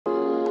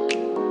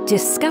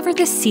Discover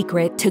the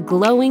secret to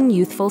glowing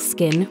youthful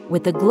skin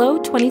with the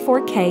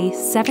GLO24K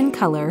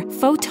 7-color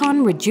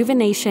Photon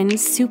Rejuvenation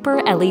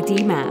Super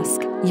LED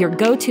Mask, your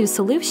go-to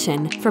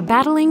solution for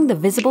battling the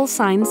visible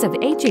signs of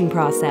aging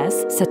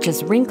process such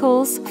as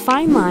wrinkles,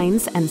 fine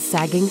lines, and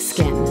sagging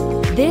skin.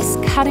 This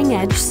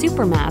cutting-edge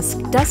super mask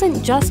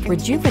doesn't just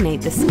rejuvenate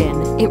the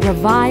skin, it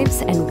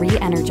revives and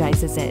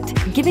re-energizes it,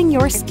 giving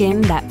your skin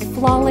that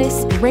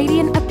flawless,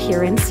 radiant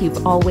appearance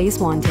you've always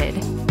wanted.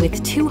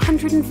 With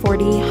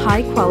 240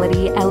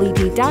 high-quality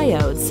LED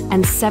diodes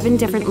and 7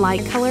 different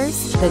light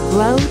colors, the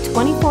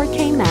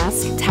GLO24K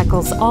mask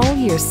tackles all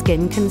your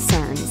skin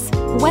concerns.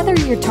 Whether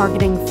you're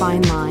targeting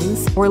fine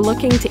lines or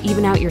looking to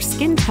even out your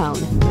skin tone,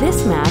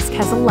 this mask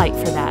has a light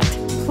for that.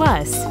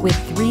 Plus, with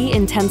 3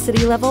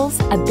 intensity levels,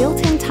 a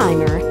built-in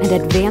timer, and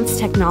advanced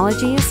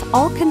technologies,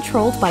 all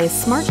controlled by a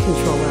smart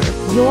controller,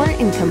 you're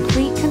in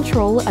complete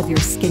control of your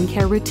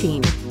skincare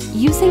routine.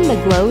 Using the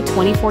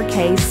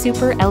GLO24K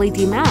Super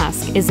LED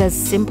Mask is as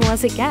simple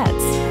as it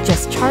gets.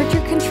 Just charge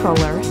your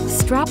controller,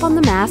 strap on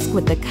the mask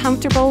with the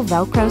comfortable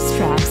Velcro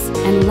straps,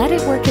 and let it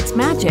work its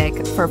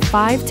magic for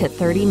 5 to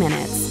 30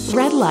 minutes.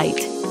 Red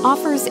light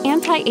offers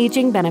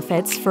anti-aging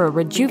benefits for a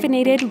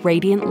rejuvenated,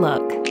 radiant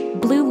look.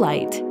 Blue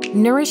light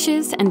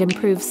nourishes and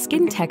improves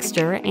skin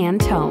texture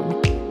and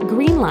tone.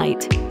 Green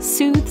light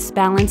soothes,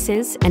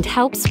 balances, and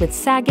helps with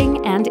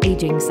sagging and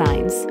aging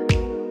signs.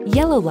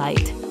 Yellow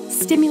light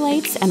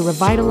stimulates and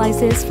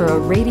revitalizes for a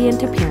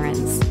radiant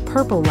appearance.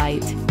 Purple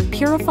light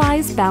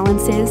purifies,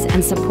 balances,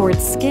 and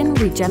supports skin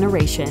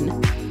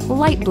regeneration.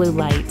 Light blue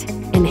light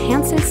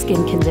enhances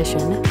skin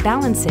condition,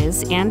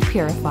 balances, and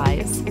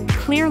purifies.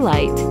 Clear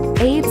light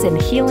aids in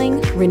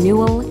healing,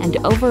 renewal, and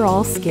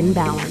overall skin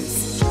balance.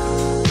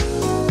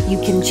 You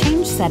can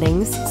change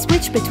settings,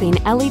 switch between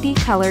LED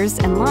colors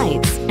and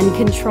lights, and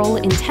control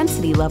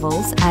intensity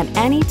levels at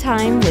any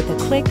time with a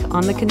click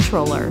on the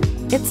controller.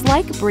 It's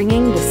like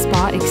bringing the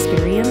spa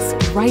experience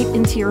right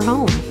into your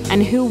home.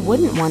 And who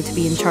wouldn't want to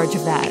be in charge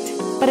of that?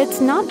 But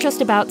it's not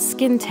just about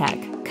skin tech.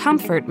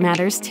 Comfort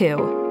matters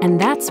too. And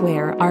that's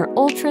where our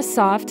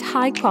ultra-soft,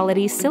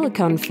 high-quality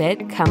silicone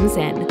fit comes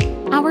in.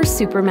 Our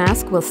super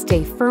mask will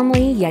stay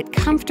firmly yet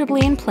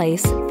comfortably in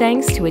place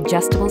thanks to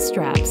adjustable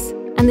straps.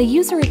 And the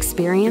user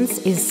experience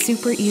is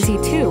super easy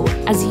too,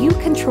 as you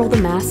control the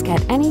mask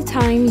at any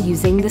time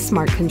using the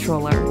smart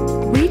controller.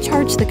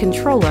 Recharge the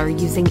controller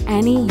using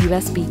any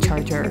USB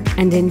charger,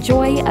 and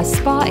enjoy a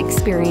spa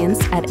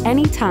experience at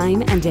any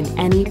time and in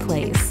any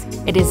place.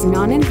 It is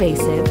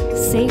non-invasive,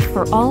 safe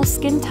for all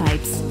skin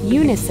types,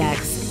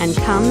 unisex, and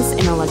comes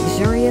in a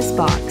luxurious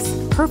box,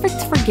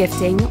 perfect for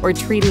gifting or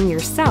treating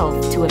yourself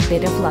to a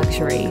bit of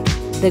luxury.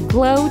 The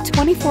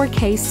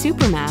GLO24K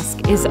Super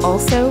Mask is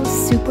also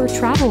super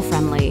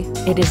travel-friendly.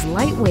 It is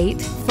lightweight,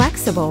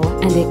 flexible,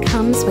 and it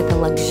comes with a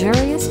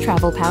luxurious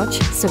travel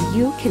pouch so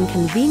you can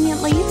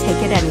conveniently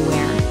take it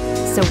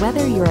anywhere. So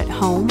whether you're at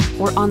home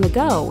or on the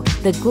go,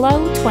 the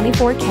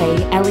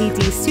GLO24K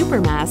LED Super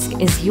Mask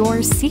is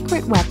your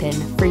secret weapon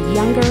for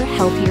younger,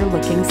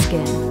 healthier-looking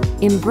skin.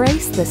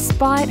 Embrace the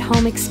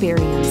spa-at-home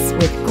experience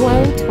with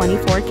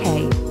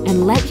GLO24K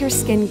and let your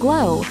skin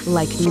glow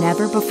like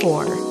never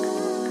before.